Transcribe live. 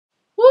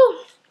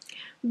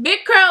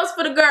Big curls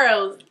for the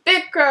girls.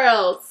 Big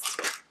curls.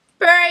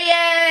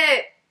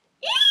 Period.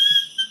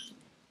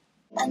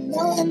 I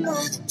know them all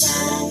the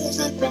guys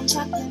they've been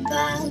talking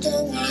about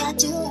the way I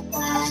do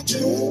what I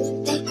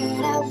do. They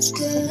heard I was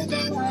good,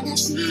 they wanna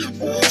see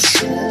if it's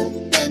true.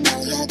 They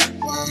know you're the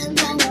one,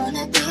 I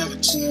wanna be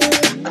with you.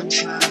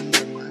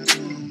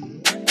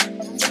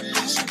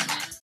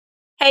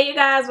 Hey you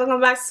guys, welcome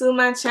back to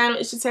my channel.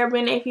 It's Jaterra.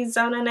 Bria'Na. If you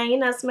don't know, you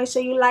know, so make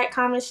sure you like,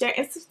 comment, share,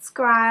 and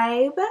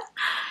subscribe.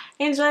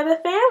 Enjoy the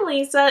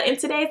family. So in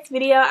today's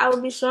video, I will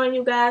be showing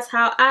you guys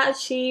how I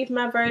achieved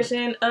my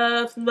version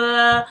of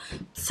the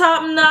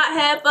top knot,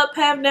 half up,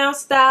 half down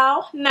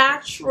style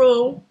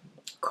natural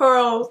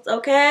curls.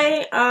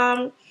 Okay.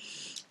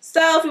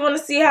 So if you want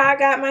to see how I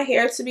got my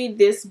hair to be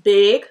this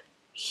big,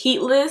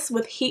 heatless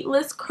with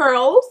heatless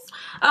curls,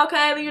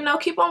 okay, you know,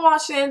 keep on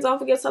watching. Don't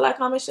forget to like,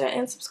 comment, share,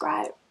 and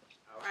subscribe.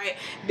 Alright,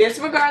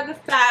 disregard the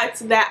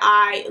fact that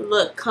I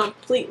look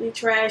completely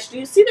trash. Do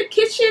you see the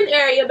kitchen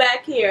area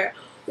back here?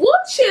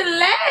 What's your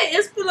leg?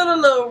 It's feeling a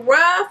little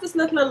rough. It's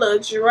looking a little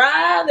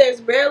dry.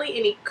 There's barely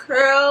any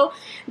curl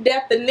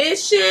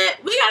definition.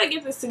 We gotta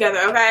get this together,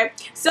 okay?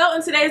 So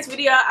in today's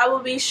video, I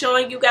will be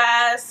showing you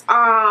guys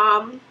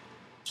a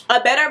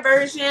better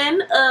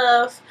version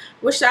of,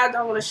 which I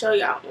don't want to show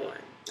y'all on.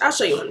 I'll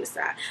show you on this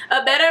side.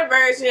 A better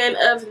version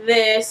of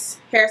this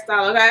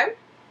hairstyle, okay?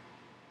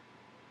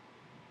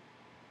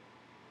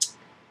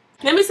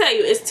 Let me tell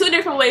you, it's two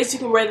different ways you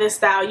can wear this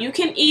style. You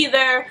can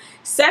either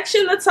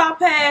section the top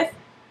half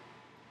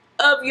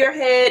of your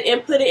head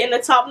and put it in the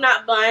top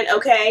knot bun,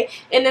 okay?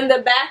 And in the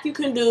back, you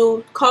can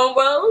do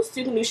cornrows,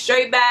 you can do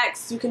straight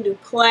backs, you can do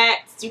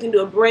plaits, you can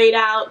do a braid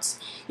out,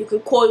 you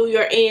can coil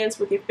your ends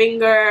with your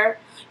finger.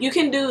 You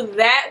can do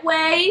that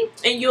way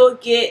and you'll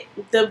get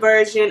the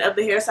version of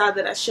the hairstyle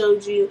that I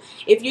showed you.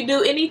 If you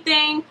do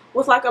anything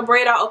with like a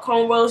braid out or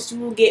cornrows, you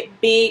will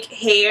get big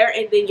hair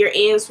and then your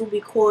ends will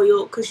be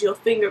coiled because you'll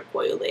finger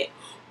coil it.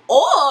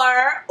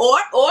 Or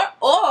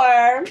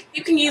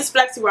you can use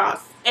flexi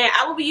rods. And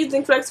I will be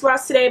using flexi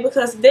rods today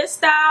because this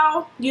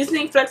style,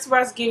 using flexi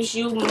rods gives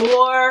you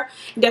more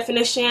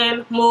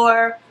definition,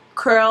 more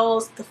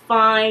curls,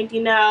 defined,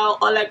 you know,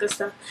 all that good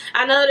stuff.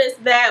 I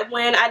noticed that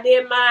when I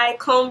did my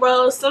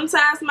cornrows,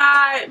 sometimes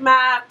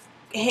my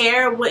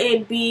hair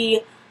wouldn't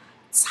be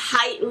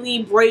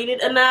tightly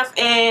braided enough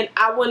and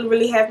I wouldn't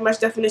really have much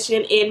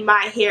definition in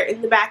my hair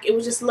in the back. It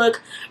would just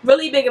look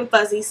really big and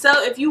fuzzy. So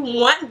if you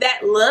want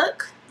that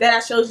look that I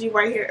showed you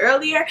right here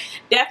earlier,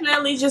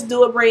 definitely just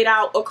do a braid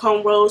out or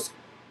cornrows,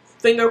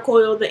 finger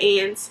coil the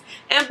ends,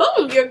 and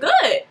boom, you're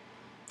good.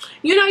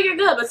 You know you're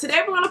good. But today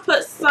we're going to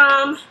put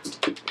some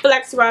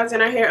flexi rods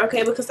in our hair,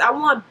 okay, because I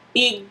want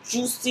big,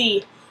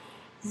 juicy,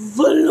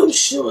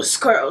 voluptuous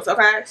curls,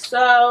 okay?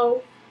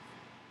 So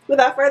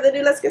without further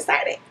ado, let's get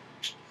started.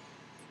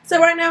 So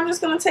right now I'm just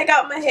going to take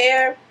out my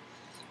hair.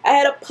 I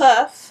had a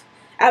puff.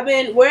 I've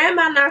been wearing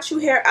my natural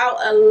hair out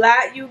a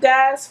lot, you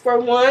guys. For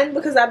one,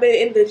 because I've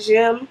been in the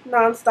gym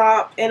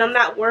nonstop and I'm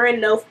not wearing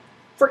no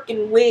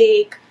freaking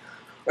wig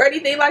or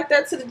anything like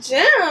that to the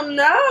gym.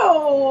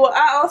 No.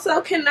 I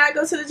also cannot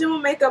go to the gym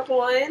with makeup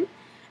on.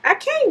 I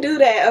can't do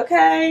that,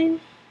 okay?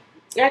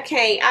 I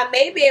can't. I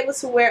may be able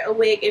to wear a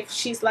wig if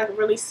she's like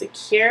really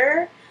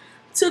secure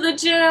to the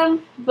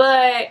gym,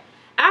 but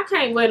I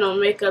can't wear no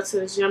makeup to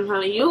the gym,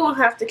 honey. You're going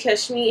to have to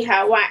catch me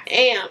how I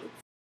am.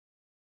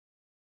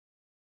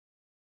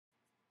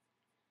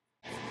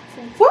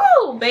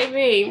 Woo,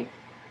 baby.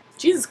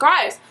 Jesus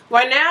Christ.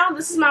 Right now,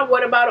 this is my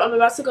water bottle. I'm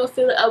about to go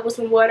fill it up with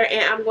some water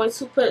and I'm going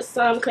to put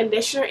some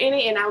conditioner in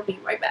it and I'll be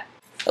right back.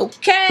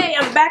 Okay,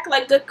 I'm back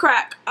like good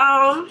crack.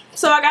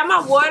 So I got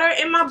my water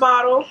in my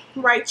bottle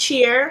right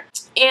here.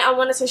 And I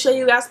wanted to show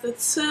you guys the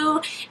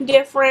two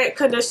different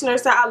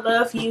conditioners that I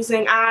love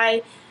using.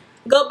 I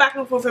go back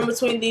and forth in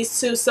between these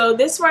two. So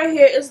this right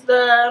here is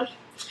the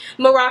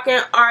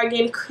Moroccan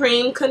Argan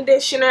Cream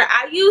Conditioner.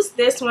 I use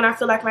this when I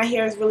feel like my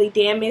hair is really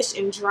damaged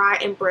and dry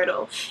and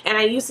brittle. And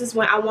I use this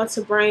when I want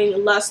to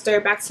bring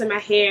luster back to my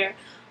hair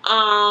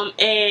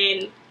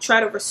and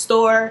try to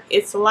restore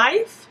its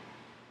life.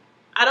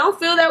 I don't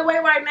feel that way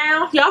right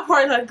now. Y'all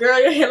probably like,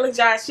 girl, your hair looks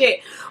dry as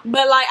shit.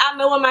 But like, I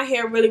know when my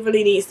hair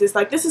really needs this.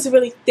 Like, this is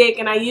really thick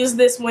and I use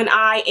this when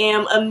I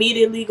am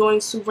immediately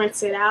going to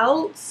rinse it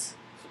out.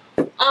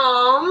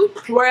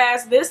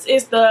 Whereas this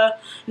is the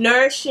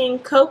Nourishing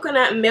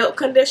Coconut Milk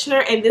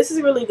Conditioner, and this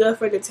is really good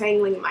for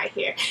detangling my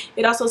hair.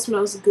 It also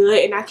smells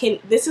good, and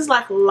this is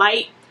like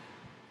light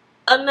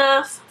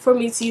enough for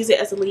me to use it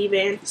as a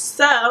leave-in.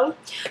 So,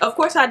 of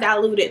course I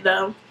dilute it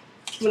though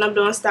when I'm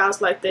doing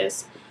styles like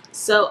this.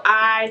 So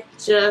I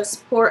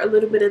just pour a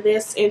little bit of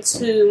this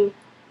into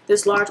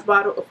this large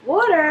bottle of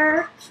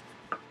water.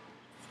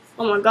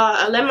 Oh my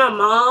god, I let my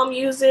mom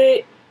use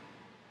it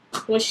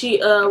when she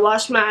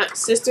washed my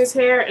sister's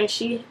hair, and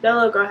that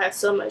little girl had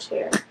so much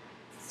hair.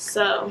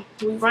 So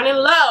we running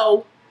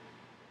low.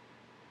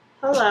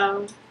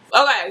 Hello.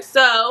 Okay,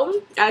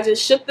 so I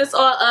just shook this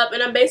all up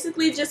and I'm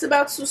basically just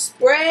about to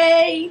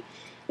spray,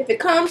 if it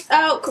comes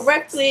out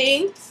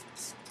correctly,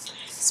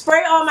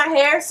 spray on my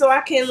hair so I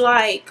can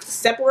like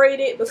separate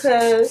it,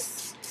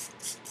 because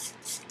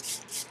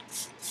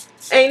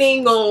ain't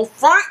even gonna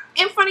front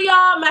in front of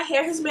y'all. My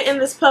hair has been in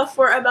this puff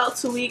for about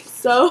 2 weeks,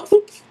 so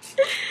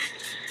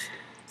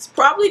it's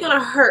probably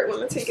gonna hurt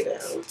when I take it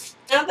down.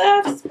 Now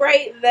that I've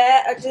sprayed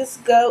that, I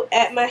just go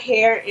at my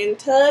hair and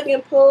tug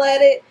and pull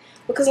at it,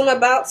 because I'm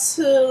about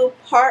to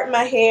part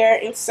my hair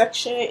and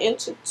section it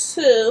into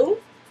 2.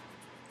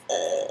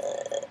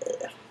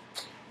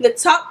 The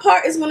top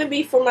part is going to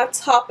be for my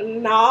top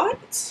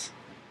knot.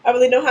 I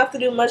really don't have to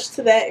do much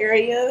to that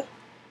area.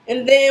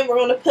 And then we're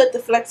going to put the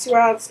flexi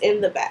rods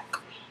in the back.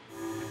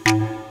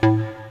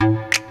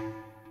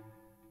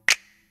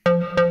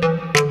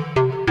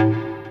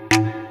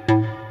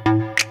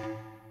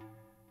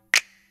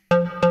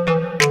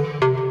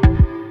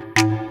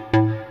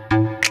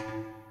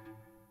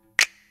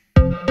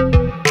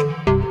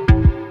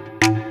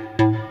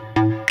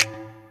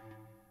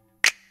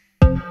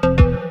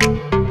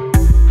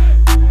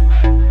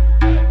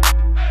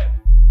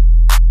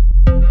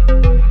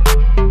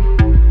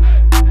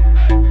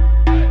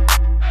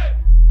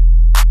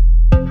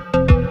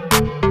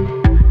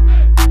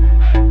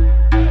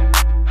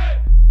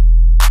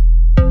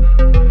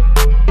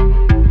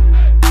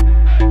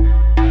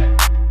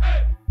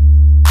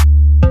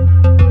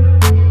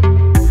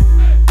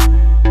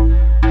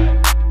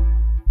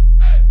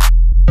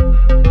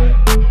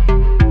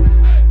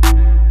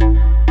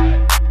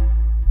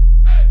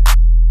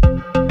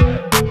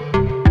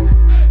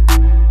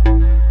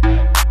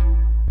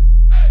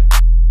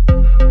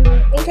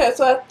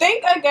 So I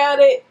think I got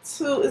it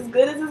to as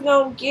good as it's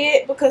gonna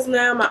get, because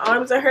now my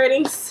arms are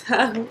hurting.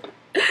 So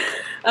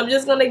I'm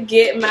just gonna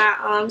get my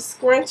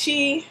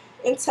scrunchie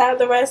and tie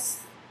the rest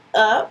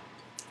up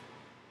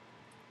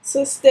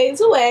so it stays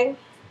away.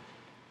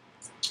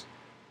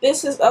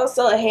 This is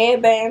also a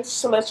headband, just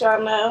to let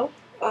y'all know.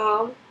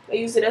 I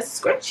use it as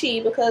a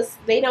scrunchie because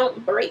they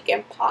don't break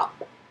and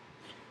pop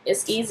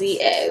as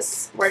easy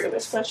as regular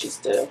scrunchies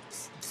do.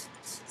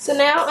 So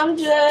now I'm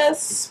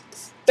just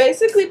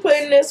basically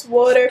putting this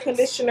water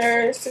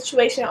conditioner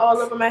situation all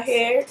over my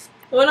hair.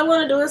 What I'm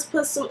going to do is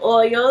put some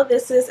oil.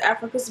 This is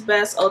Africa's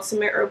Best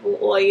Ultimate Herbal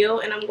Oil,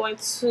 and I'm going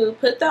to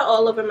put that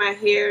all over my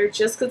hair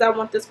just because I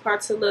want this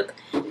part to look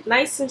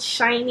nice and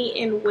shiny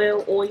and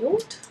well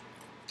oiled.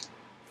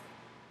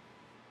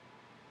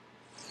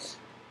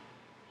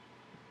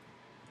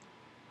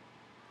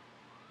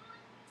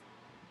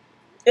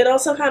 It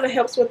also kind of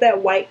helps with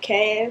that white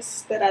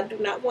cast that I do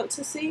not want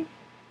to see.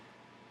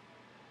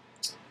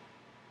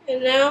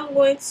 And now I'm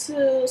going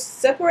to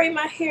separate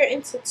my hair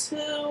into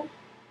 2,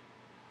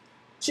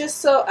 just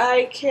so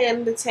I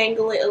can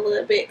detangle it a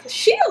little bit, because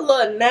she a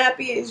little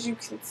nappy, as you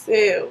can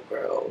tell,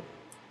 girl.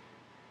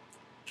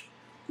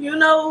 You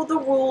know the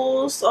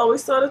rules.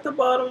 Always start at the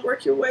bottom,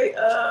 work your way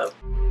up.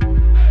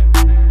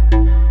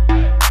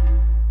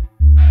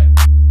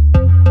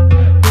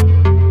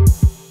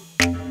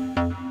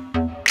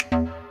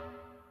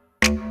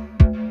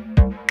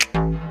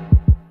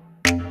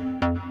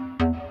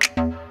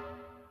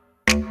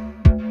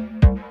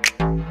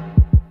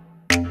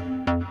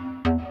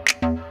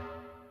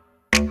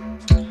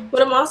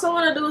 What I'm also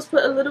going to do is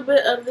put a little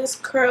bit of this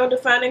curl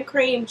defining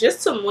cream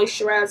just to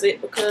moisturize it,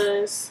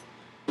 because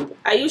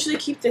I usually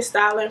keep this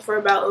styling for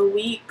about a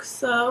week,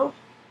 so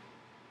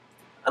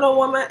I don't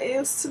want my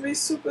ends to be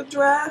super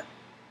dry.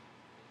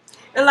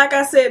 And like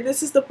I said,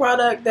 this is the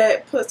product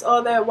that puts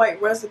all that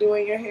white residue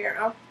in your hair,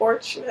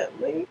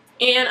 unfortunately.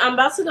 And I'm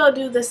about to go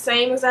do the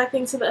same exact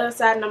thing to the other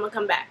side, and I'm going to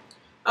come back.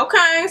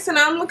 Okay, so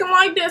now I'm looking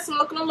like this. I'm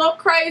looking a little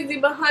crazy,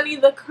 but honey,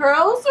 the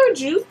curls are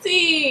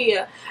juicy.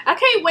 I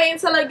can't wait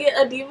until I get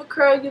a diva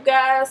curl, you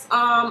guys.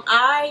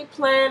 I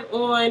plan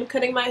on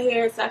cutting my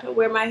hair so I can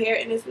wear my hair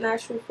in its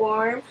natural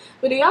form.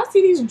 But do y'all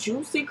see these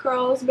juicy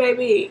curls,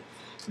 baby?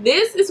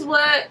 This is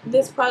what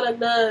this product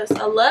does.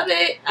 I love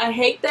it. I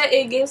hate that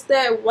it gives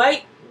that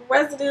white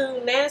residue,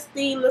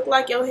 nasty, look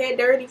like your hair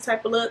dirty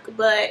type of look,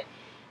 but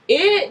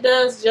it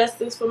does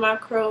justice for my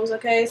curls.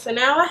 Okay, so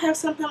now I have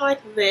something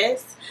like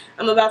this.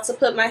 I'm about to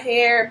put my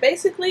hair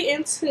basically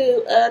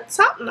into a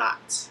top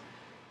knot.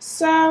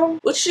 So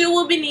what you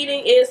will be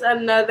needing is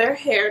another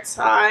hair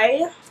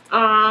tie,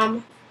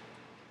 a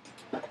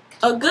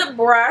good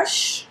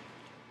brush,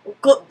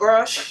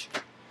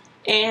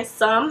 and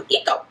some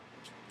Eco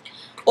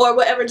or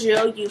whatever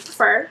gel you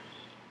prefer.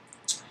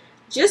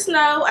 Just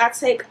know I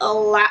take a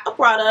lot of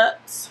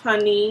products,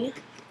 honey.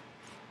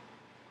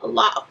 A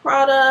lot of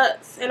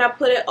products, and I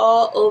put it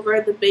all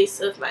over the base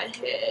of my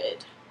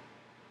head.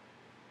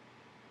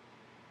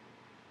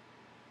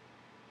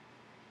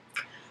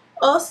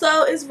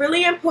 Also, it's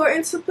really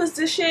important to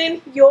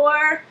position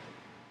your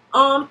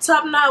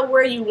top knot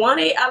where you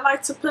want it. I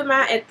like to put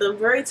mine at the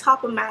very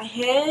top of my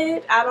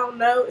head. I don't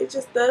know, it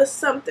just does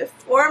something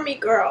for me,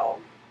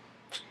 girl.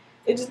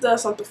 It just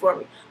does something for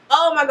me.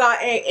 Oh my god,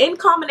 and in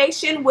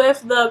combination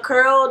with the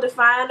curl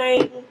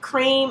defining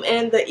cream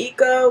and the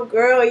Eco,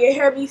 girl, your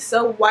hair be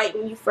so white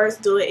when you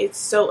first do it. It's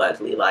so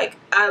ugly. Like,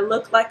 I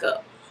look like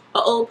a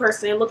old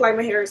person. It look like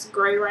my hair is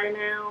gray right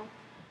now.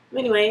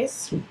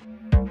 Anyways.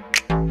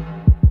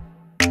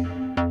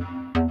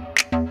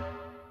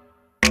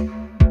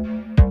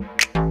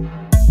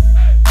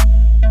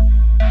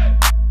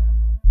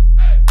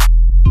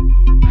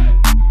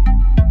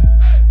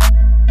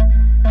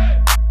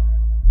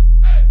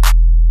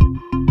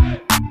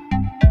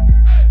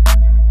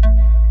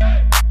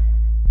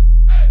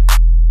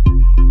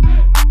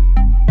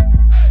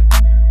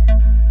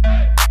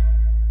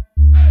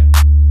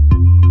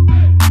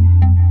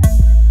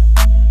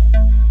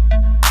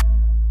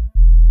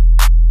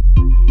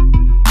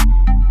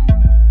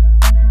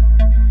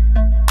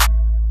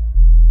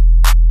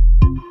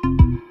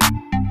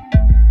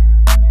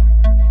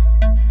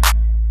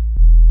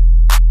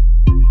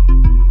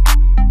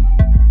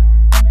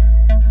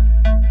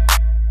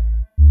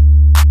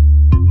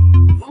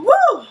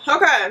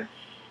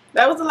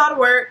 was a lot of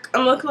work.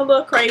 I'm looking a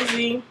little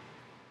crazy.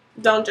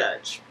 Don't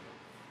judge.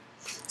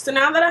 So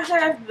now that I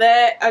have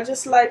that, I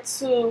just like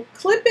to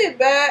clip it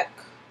back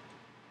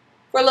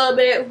for a little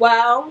bit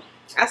while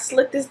I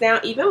slick this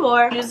down even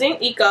more using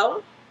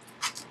Eco,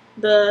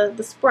 the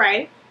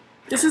spray.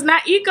 This is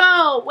not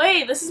Eco.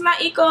 Wait, this is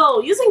not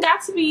Eco. Using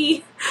Got to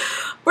Be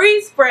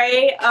Breeze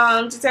Spray.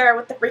 Jaterra,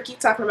 what the freak you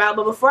talking about?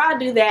 But before I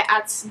do that,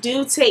 I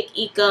do take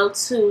Eco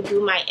to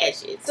do my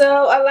edges.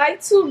 So I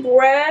like to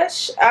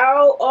brush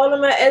out all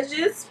of my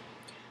edges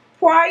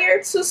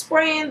prior to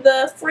spraying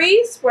the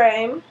freeze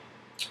spray.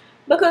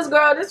 Because,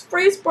 girl, this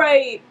freeze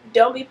spray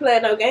don't be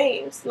playing no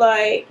games.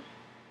 Like,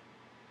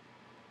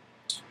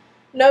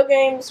 no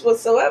games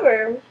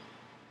whatsoever.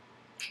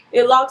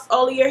 It locks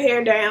all of your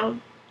hair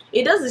down.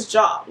 It does its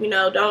job, you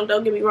know,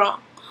 don't get me wrong.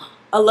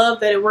 I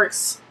love that it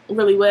works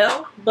really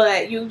well,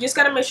 but you just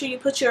gotta make sure you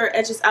put your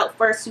edges out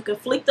first. You can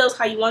flick those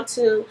how you want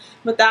to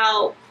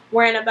without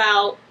worrying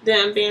about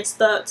them being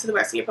stuck to the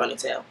rest of your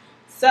ponytail.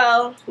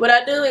 So what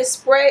I do is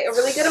spray a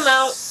really good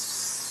amount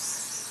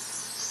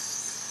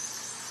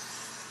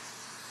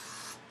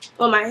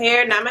on my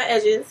hair, not my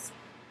edges,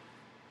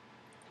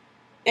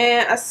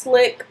 and I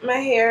slick my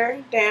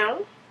hair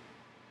down.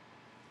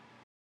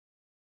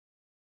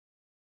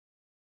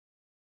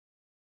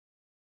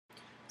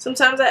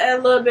 Sometimes I add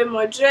a little bit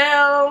more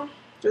gel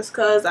just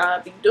because I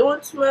be doing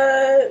too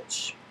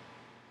much.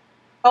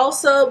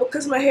 Also,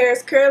 because my hair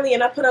is curly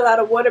and I put a lot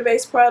of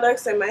water-based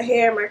products in my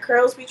hair, my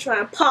curls be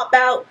trying to pop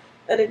out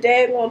of the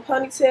daggone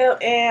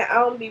ponytail, and I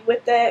don't be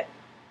with that.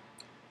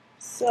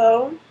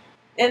 So,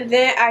 and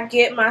then I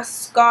get my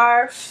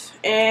scarf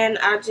and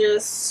I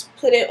just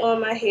put it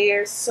on my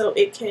hair so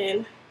it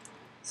can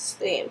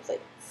stay in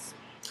place.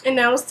 And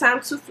now it's time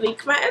to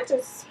fleek my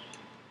edges.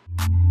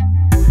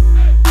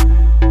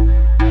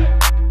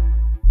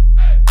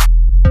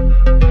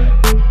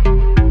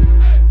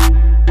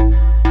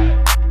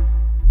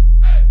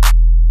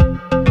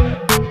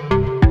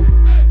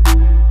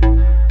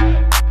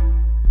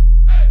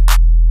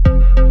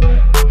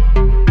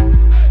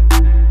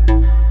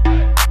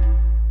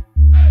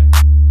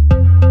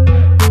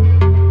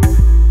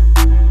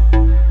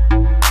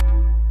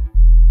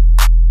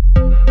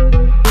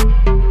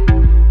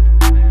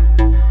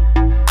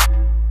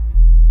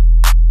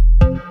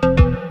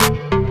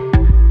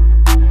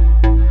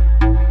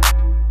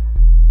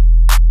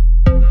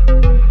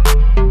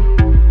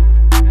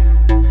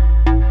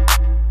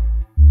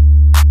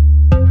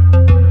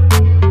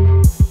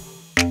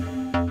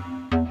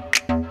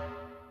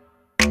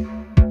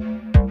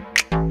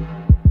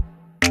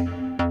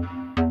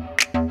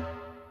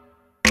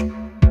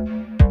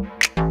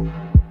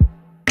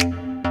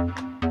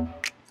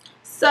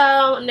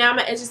 So now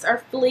my edges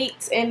are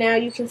fleeked, and now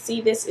you can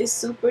see this is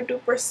super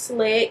duper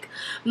slick.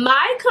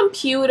 My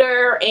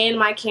computer and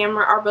my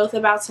camera are both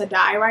about to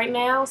die right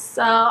now,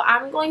 so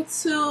I'm going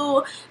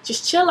to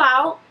just chill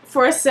out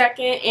for a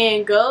second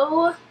and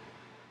go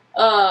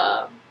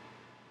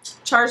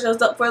charge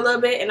those up for a little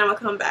bit, and I'm gonna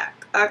come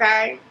back.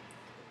 Okay.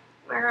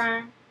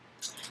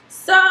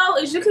 So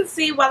as you can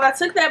see, while I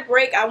took that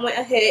break, I went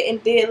ahead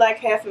and did like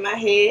half of my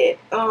head.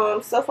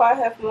 So far I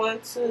have 1,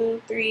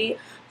 2, 3,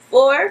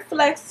 4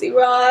 flexi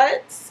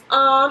rods.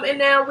 And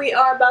now we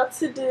are about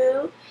to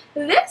do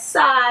this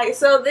side.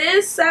 So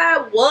this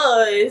side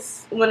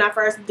was, when I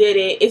first did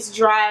it, it's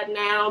dried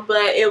now, but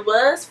it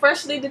was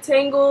freshly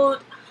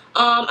detangled.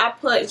 I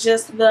put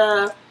just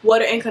the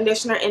water and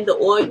conditioner and the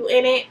oil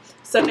in it.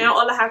 So now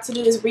all I have to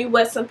do is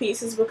re-wet some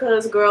pieces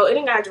because, girl, it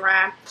ain't got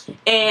dry.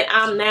 And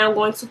I'm now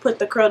going to put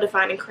the curl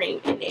defining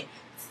cream in it.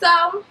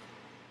 So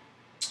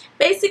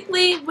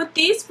basically, with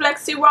these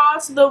flexi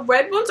rods, the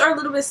red ones are a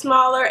little bit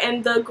smaller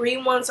and the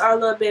green ones are a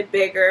little bit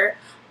bigger.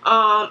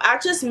 I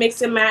just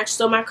mix and match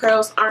so my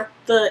curls aren't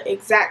the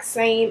exact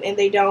same and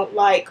they don't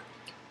like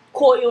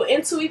coil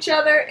into each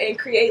other and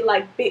create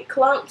like big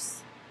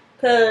clumps.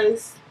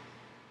 Because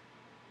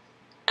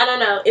I don't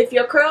know, if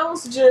your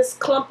curls just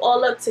clump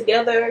all up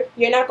together,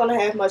 you're not going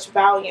to have much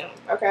volume,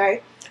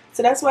 okay?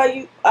 So that's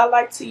why I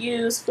like to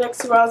use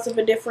flexi rods of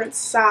a different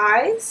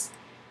size.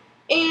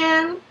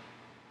 And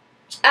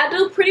I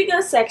do pretty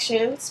good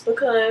sections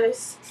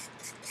because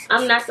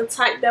I'm not the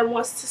type that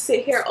wants to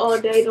sit here all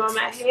day doing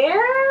my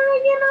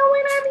hair, you know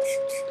what I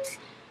mean?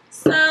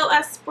 So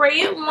I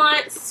spray it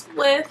once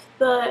with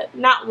the,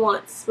 not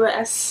once, but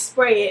I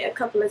spray it a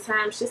couple of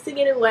times just to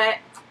get it wet.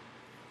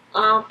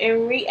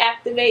 And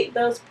reactivate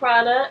those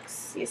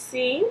products, you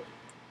see.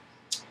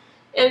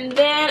 And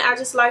then I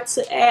just like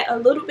to add a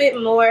little bit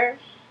more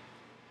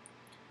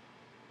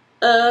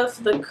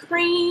of the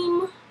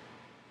cream,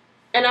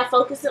 and I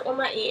focus it on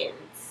my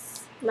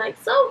ends like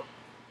so.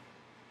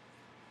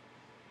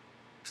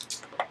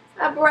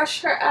 I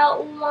brush her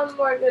out one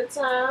more good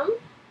time.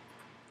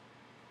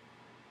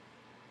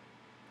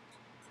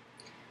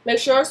 Make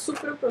sure it's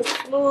super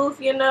smooth,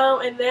 you know.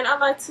 And then I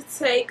like to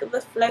take the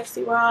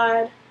flexi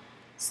rod,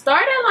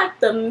 start at like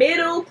the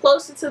middle,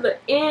 closer to the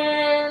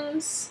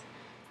ends,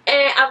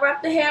 and I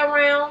wrap the hair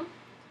around.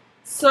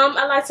 Some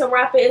I like to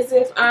wrap it as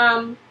if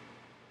I'm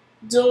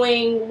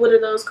doing, what are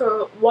those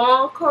curls?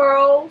 Wand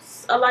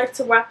curls. I like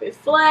to wrap it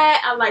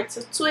flat. I like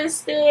to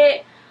twist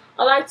it.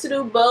 I like to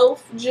do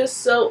both just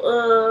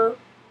so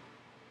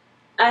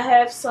I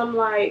have some,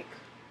 like,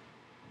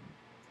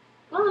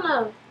 I don't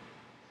know,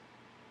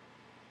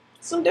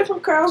 some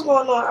different curls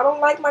going on. I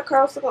don't like my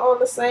curls looking all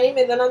the same,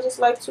 and then I just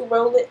like to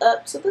roll it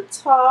up to the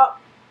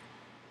top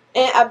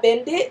and I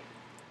bend it.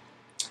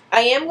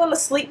 I am going to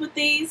sleep with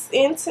these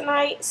in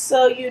tonight,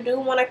 so you do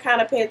want to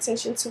kind of pay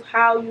attention to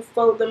how you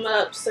fold them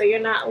up so you're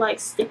not like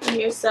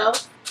sticking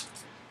yourself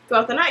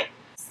throughout the night.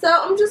 So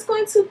I'm just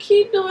going to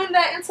keep doing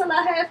that until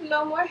I have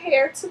no more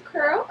hair to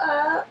curl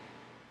up.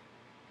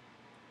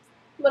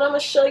 But I'm going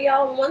to show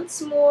y'all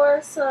once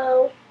more,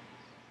 so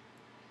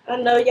I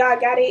know y'all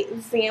got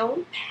it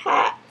down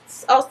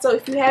packed. Also,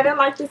 if you haven't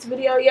liked this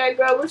video yet,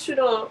 girl, what you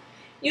doing?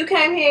 You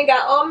came here and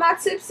got all my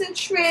tips and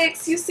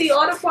tricks. You see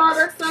all the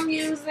products I'm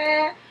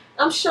using.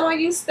 I'm showing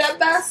you step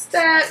by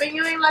step, and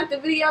you ain't like the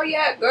video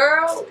yet,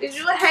 girl. Is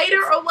you a hater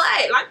or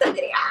what? Like the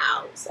video.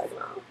 So,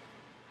 no.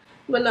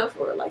 But no,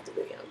 for real, like the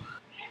video.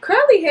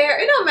 Curly hair,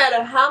 it don't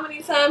matter how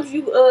many times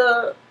you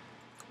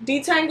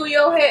detangle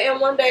your hair in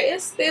one day,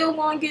 it's still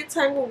gonna get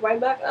tangled right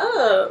back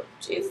up.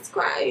 Jesus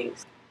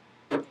Christ.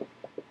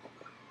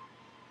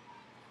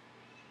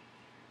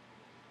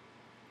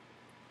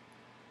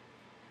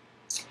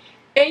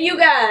 And you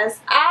guys,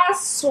 I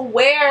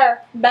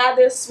swear by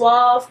this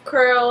Suave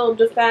Curl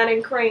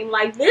Defining Cream.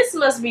 Like, this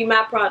must be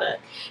my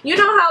product. You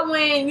know how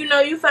when, you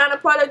know, you find a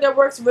product that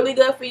works really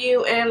good for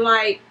you and,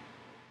 like,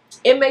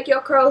 it make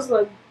your curls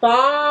look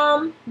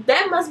bomb?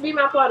 That must be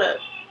my product.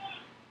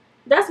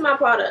 That's my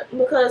product.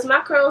 Because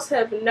my curls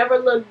have never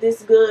looked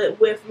this good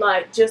with,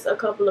 like, just a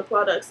couple of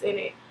products in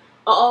it.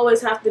 I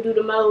always have to do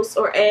the most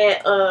or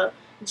add a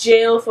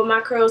gel for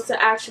my curls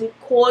to actually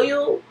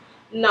coil.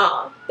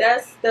 Nah,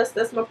 that's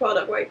my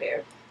product right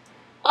there.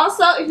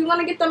 Also, if you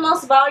want to get the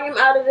most volume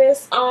out of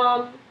this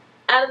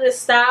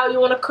style, you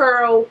want to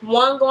curl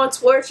one going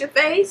towards your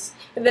face,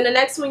 and then the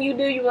next one you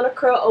do, you want to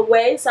curl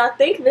away. So I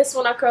think this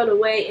one I curled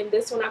away and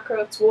this one I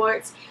curled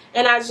towards,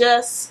 and I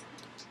just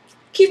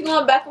keep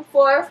going back and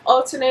forth,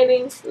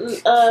 alternating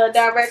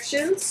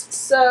directions,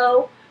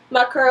 so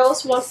my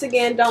curls once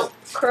again don't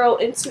curl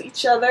into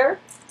each other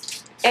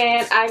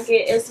and I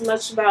get as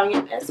much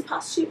volume as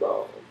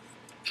possible.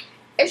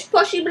 It's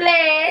pushy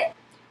blade.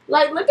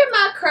 Like, look at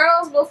my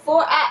curls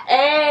before I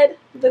add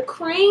the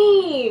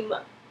cream.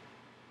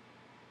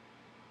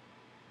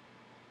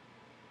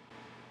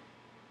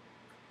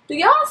 Do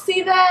y'all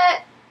see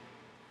that?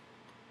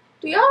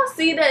 Do y'all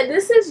see that?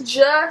 This is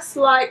just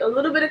like a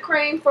little bit of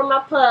cream for my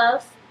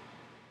puff,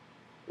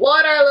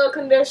 water, a little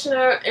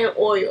conditioner, and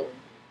oil.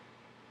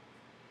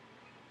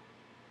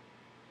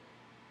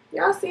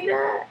 Y'all see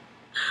that?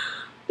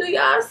 Do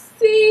y'all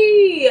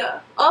see?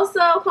 Also,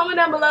 comment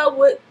down below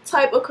what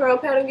type of curl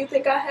pattern you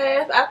think I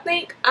have. I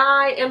think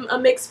I am a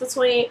mix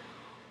between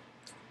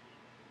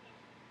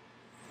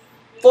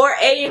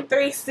 4A and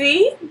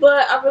 3C,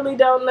 but I really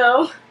don't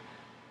know.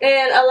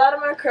 And a lot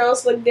of my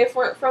curls look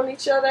different from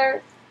each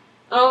other.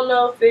 I don't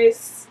know if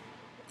it's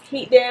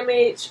heat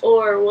damage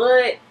or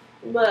what,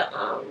 but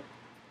I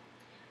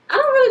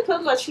don't really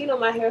put much heat on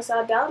my hair,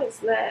 so I doubt it's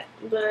that.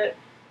 But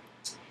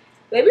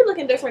they be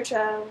looking different,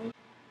 child.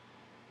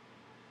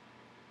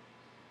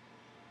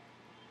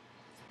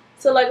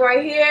 So like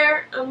right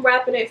here, I'm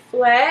wrapping it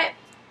flat.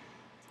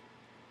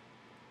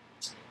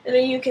 And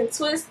then you can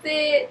twist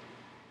it.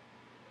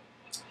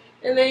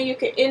 And then you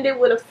can end it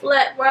with a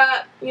flat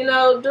wrap. You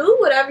know, do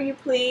whatever you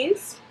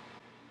please.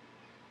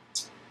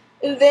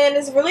 And then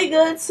it's really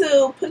good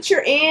to put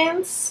your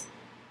ends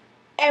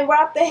and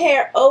wrap the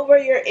hair over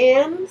your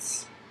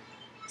ends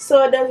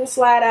so it doesn't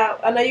slide out.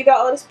 I know you got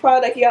all this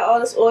product, you got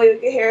all this oil,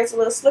 your hair is a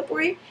little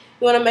slippery. You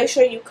want to make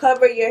sure you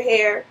cover your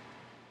hair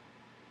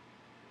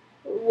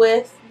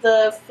with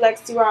the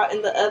Flexi Rod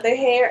in the other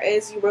hair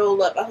as you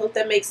roll up. I hope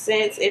that makes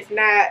sense. If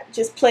not,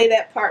 just play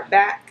that part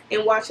back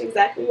and watch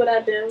exactly what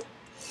I do.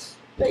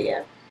 But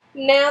yeah.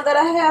 Now that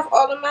I have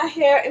all of my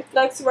hair in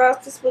Flexi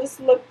Rods, this is what it's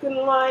looking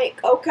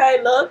like. Okay,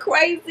 a little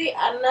crazy,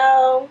 I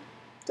know.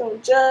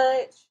 Don't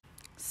judge.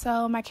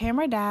 So my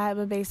camera died,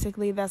 but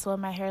basically that's what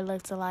my hair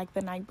looked like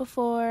the night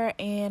before,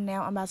 and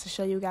now I'm about to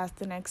show you guys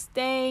the next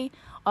day.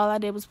 All I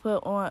did was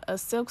put on a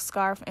silk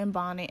scarf and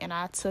bonnet, and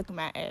I took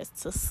my ass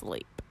to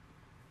sleep.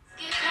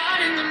 Get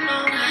caught in the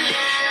moment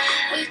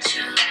with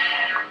you.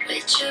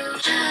 Get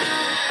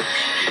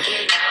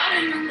caught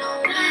in the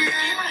moment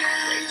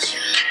with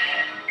you.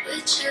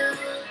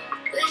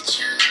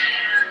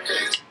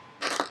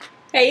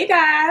 Hey you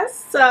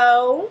guys,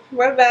 so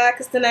we're back.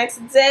 It's the next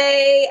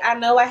day. I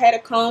know I had a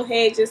comb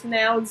head just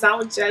now.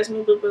 Don't judge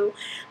me, boo boo.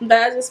 But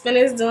I just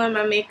finished doing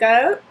my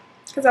makeup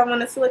because I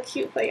wanted to look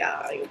cute for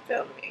y'all. You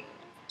feel me?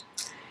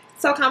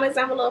 So comment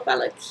down below if I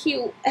look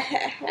cute.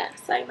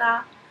 Say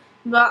nah.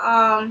 But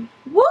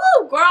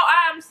woo, girl,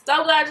 I'm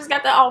so glad I just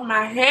got that off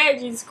my hair.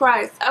 Jesus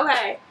Christ.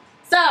 Okay,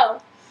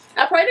 so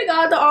I pray to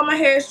God that all my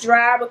hair is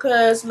dry,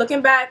 because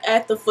looking back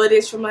at the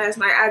footage from last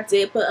night, I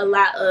did put a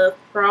lot of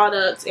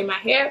products in my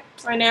hair.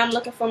 Right now I'm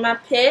looking for my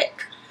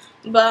pick.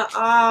 But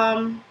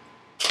my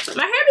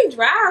hair be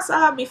dry, so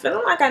I'll be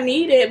feeling like I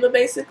need it. But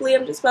basically,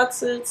 I'm just about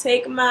to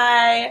take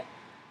my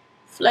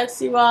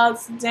flexi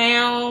rods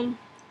down,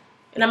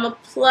 and I'm gonna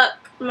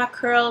pluck my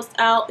curls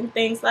out and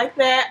things like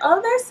that.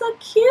 Oh, they're so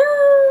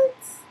cute!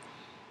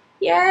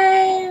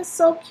 Yay,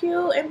 so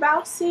cute and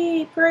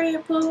bouncy, pretty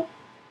and poo.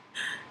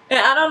 And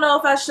I don't know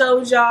if I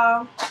showed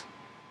y'all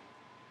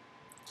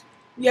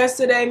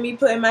yesterday me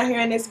putting my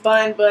hair in this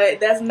bun, but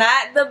that's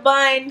not the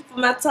bun for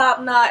my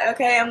top knot.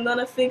 Okay, I'm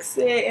gonna fix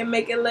it and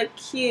make it look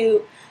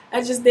cute.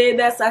 I just did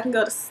that so I can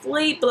go to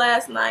sleep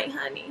last night,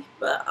 honey.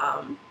 But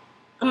I'm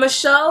gonna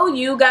show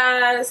you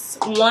guys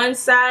one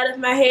side of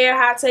my hair,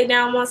 how I take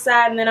down one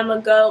side, and then I'm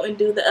gonna go and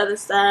do the other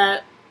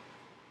side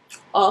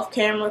off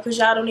camera because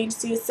y'all don't need to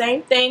see the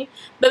same thing.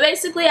 But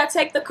basically, I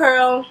take the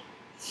curl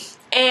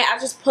and I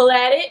just pull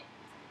at it,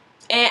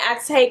 and I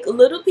take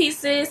little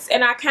pieces,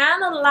 and I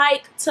kind of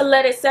like to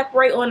let it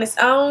separate on its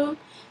own.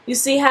 You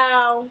see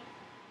how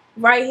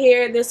right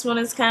here this one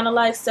is kind of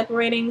like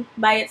separating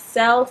by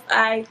itself.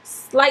 I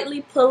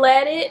slightly pull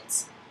at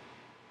it,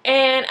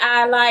 and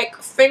I like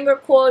finger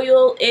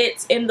coil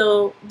it in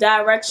the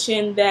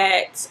direction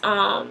that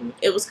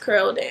it was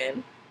curled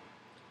in.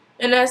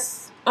 And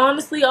that's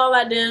honestly all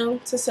I do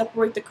to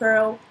separate the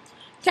curl.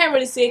 Can't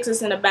really see it because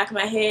it's in the back of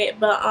my head,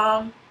 but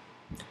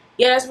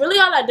yeah, that's really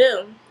all I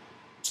do.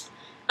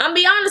 I'm gonna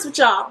be honest with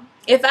y'all.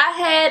 If I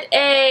had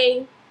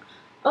a...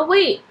 Oh,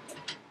 wait.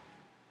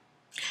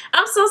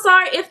 I'm so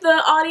sorry if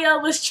the audio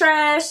was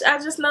trash. I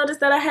just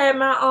noticed that I had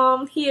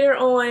my heater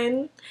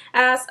on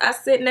as I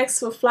sit next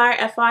to a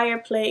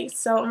fireplace.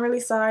 So I'm really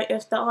sorry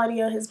if the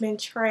audio has been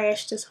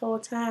trash this whole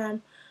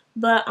time.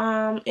 But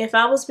if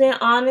I'm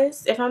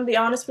gonna be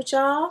honest with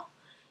y'all,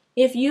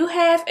 if you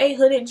have a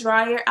hooded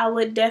dryer, I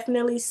would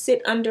definitely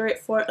sit under it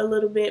for a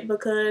little bit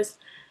because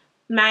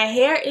my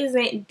hair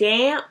isn't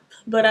damp,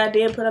 but I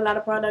did put a lot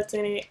of product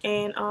in it,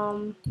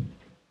 and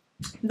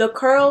the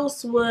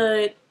curls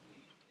would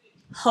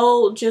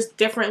hold just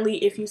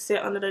differently if you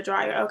sit under the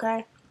dryer,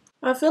 okay?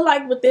 I feel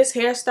like with this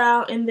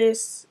hairstyle and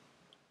this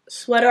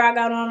sweater I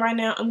got on right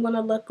now, I'm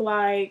gonna look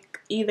like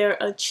either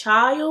a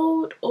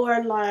child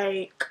or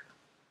like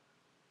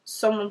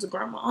someone's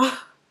grandma.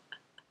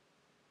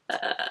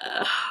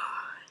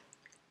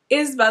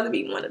 It's about to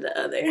be one or the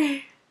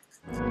other.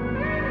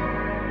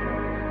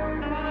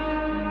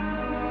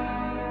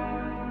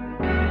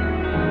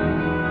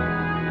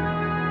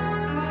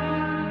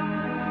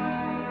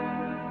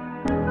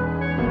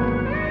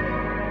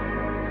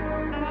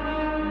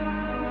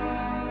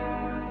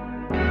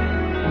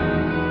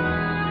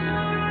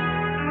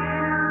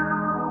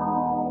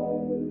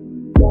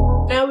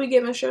 Now we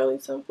giving Shirley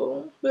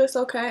Temple, but it's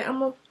okay. I'm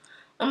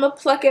gonna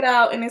pluck it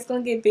out, and it's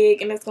gonna get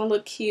big, and it's gonna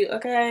look cute.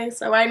 Okay,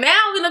 so right now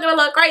we looking a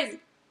little crazy,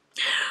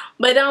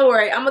 but don't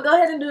worry. I'm gonna go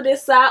ahead and do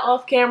this side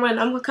off camera, and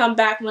I'm gonna come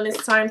back when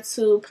it's time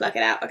to pluck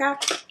it out. Okay.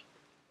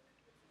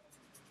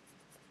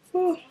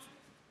 Whew.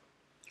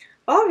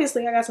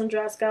 Obviously, I got some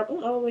dry scalp.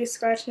 I'm always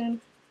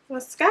scratching my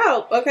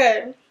scalp.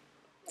 Okay.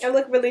 I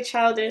look really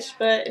childish,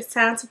 but it's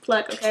time to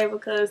pluck, okay?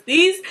 Because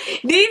these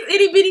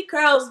itty bitty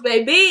curls,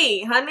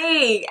 baby,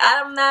 honey,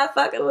 I'm not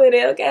fucking with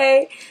it,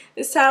 okay?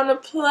 It's time to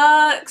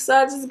pluck, so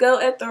I just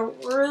go at the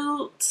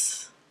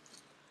root.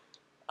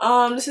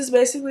 This is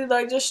basically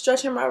like just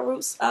stretching my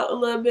roots out a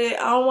little bit.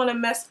 I don't want to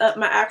mess up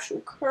my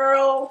actual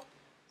curl,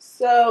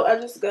 so I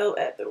just go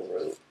at the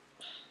root.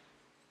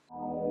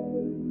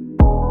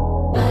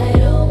 I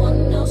don't want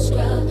no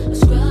scrub. A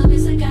scrub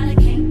is a guy that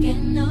can't get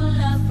no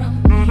love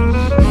from me.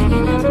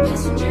 Hanging out the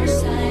passenger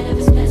side of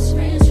his best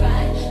friend's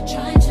ride,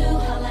 trying to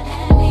holler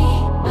at me.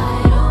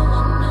 I don't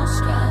want no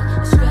scrub.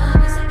 A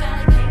scrub is a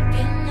guy that can't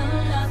get no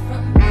love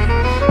from me.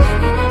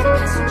 Hanging out the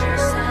passenger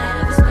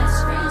side of his best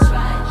friend's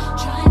ride,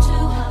 trying to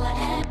holler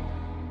at me.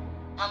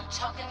 I'm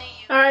talking to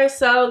you. Alright,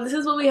 so this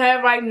is what we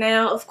have right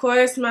now. Of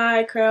course,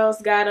 my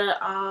curls gotta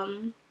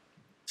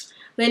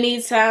they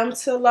need time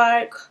to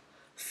like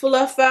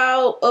fluff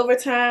out over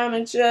time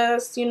and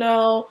just, you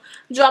know,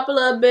 drop a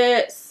little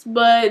bit,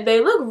 but they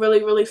look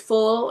really, really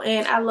full,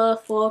 and I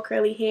love full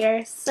curly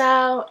hair,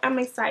 so I'm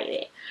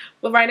excited.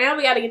 But right now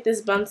we got to get this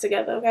bun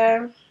together,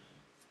 okay?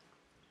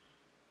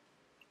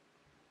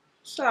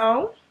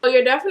 So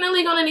you're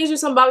definitely going to need you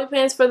some bobby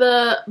pins for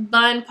the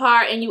bun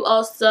part, and you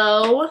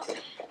also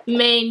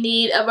may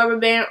need a rubber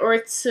band or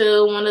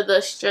two, one of the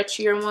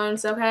stretchier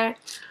ones, okay?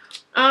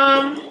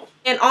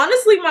 And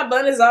honestly, my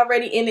bun is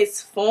already in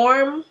its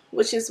form,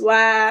 which is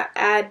why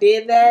I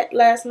did that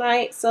last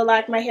night, so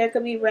like my hair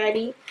could be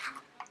ready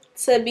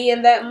to be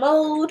in that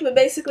mode. But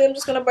basically, I'm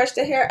just gonna brush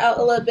the hair out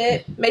a little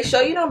bit. Make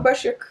sure you don't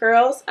brush your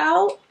curls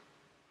out.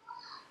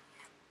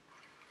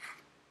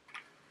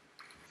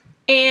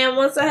 And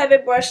once I have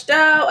it brushed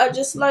out, I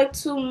just like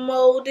to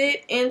mold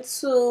it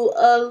into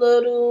a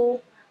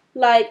little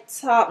like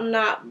top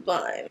knot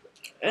bun.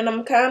 And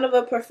I'm kind of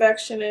a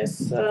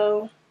perfectionist,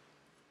 so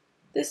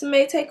this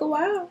may take a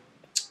while.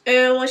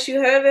 And once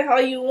you have it how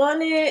you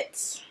want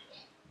it,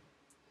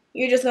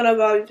 you're just gonna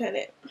bobby pin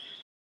it.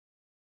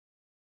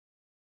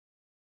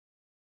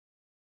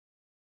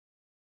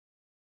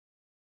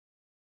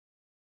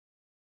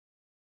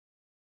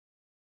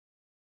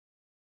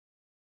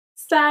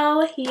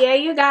 So yeah,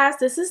 you guys,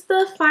 this is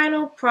the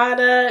final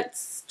product.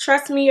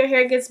 Trust me, your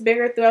hair gets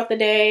bigger throughout the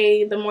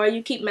day. The more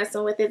you keep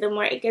messing with it, the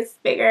more it gets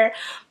bigger.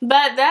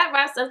 But that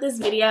wraps up this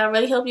video. I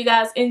really hope you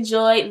guys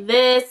enjoyed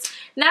this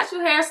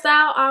natural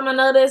hairstyle. I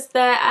noticed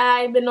that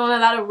I've been doing a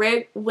lot of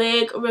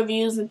wig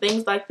reviews and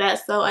things like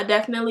that, so I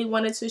definitely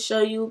wanted to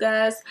show you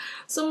guys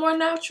some more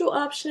natural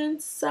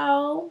options.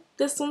 So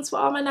this one's for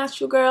all my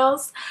natural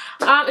girls.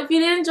 If you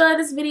did enjoy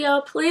this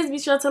video, please be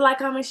sure to like,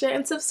 comment, share,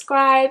 and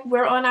subscribe.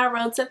 We're on our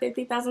road to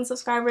 50,000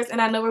 subscribers,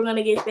 and I know we're going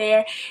to get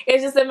there.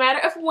 It's just a matter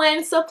of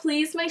when, so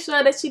please make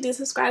sure that you do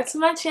subscribe to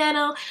my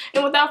channel.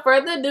 And without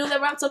further ado, that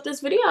wraps up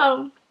this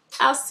video.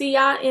 I'll see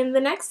y'all in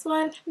the next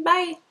one.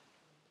 Bye.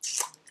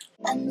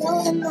 I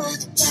know them all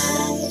the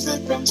guys,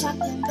 they've been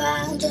talking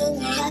about the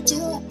way I do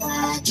what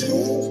I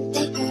do.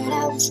 They heard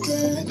I was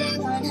good, they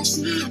wanna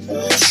see if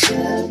it's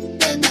true.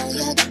 They know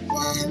you're the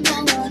one, I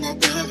wanna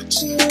be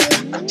with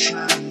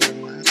you.